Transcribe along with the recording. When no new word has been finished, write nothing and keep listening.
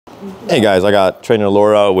Hey guys, I got trainer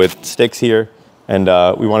Laura with Sticks here, and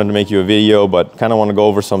we wanted to make you a video, but kind of want to go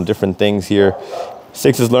over some different things here.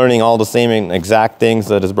 Sticks is learning all the same exact things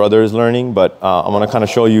that his brother is learning, but I'm going to kind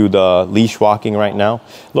of show you the leash walking right now.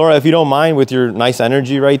 Laura, if you don't mind, with your nice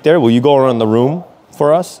energy right there, will you go around the room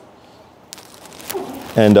for us?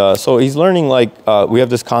 And so he's learning, like, we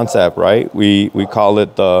have this concept, right? We call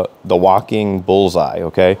it the walking bullseye,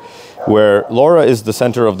 okay? Where Laura is the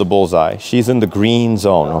center of the bullseye. She's in the green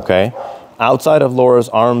zone, okay? Outside of Laura's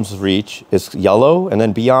arm's reach is yellow, and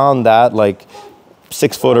then beyond that, like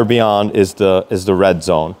 6 foot or beyond, is the red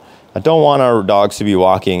zone. I don't want our dogs to be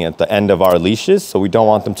walking at the end of our leashes, so we don't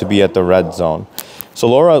want them to be at the red zone. So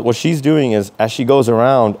Laura, what she's doing is, as she goes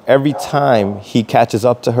around, every time he catches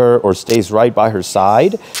up to her or stays right by her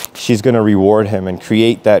side, she's gonna reward him and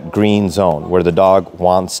create that green zone where the dog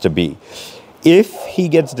wants to be. If he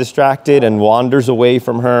gets distracted and wanders away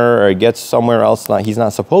from her or gets somewhere else he's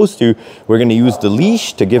not supposed to, we're gonna use the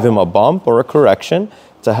leash to give him a bump or a correction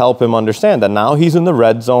to help him understand that now he's in the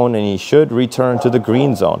red zone and he should return to the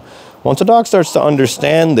green zone. Once a dog starts to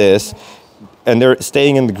understand this, and they're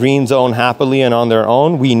staying in the green zone happily and on their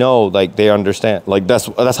own, we know, like, they understand. Like,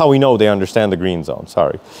 that's how we know they understand the green zone,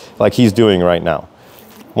 sorry. Like he's doing right now.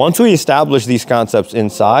 Once we establish these concepts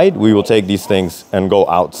inside, we will take these things and go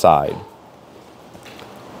outside.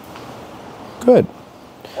 Good.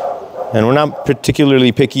 And we're not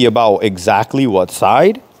particularly picky about exactly what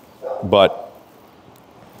side, but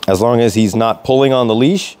as long as he's not pulling on the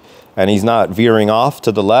leash, and he's not veering off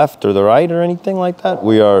to the left or the right or anything like that,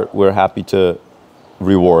 we're happy to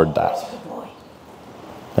reward that.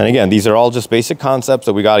 And again, these are all just basic concepts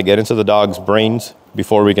that we got to get into the dog's brains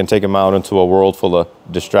before we can take him out into a world full of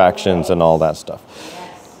distractions and all that stuff.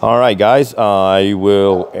 All right, guys, I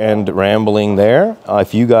will end rambling there.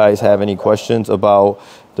 If you guys have any questions about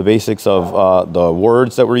the basics of the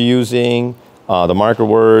words that we're using, the marker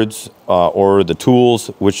words, or the tools,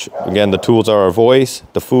 which again, the tools are our voice,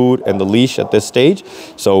 the food, and the leash at this stage.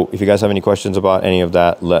 So if you guys have any questions about any of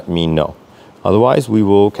that, let me know. Otherwise, we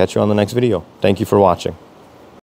will catch you on the next video. Thank you for watching.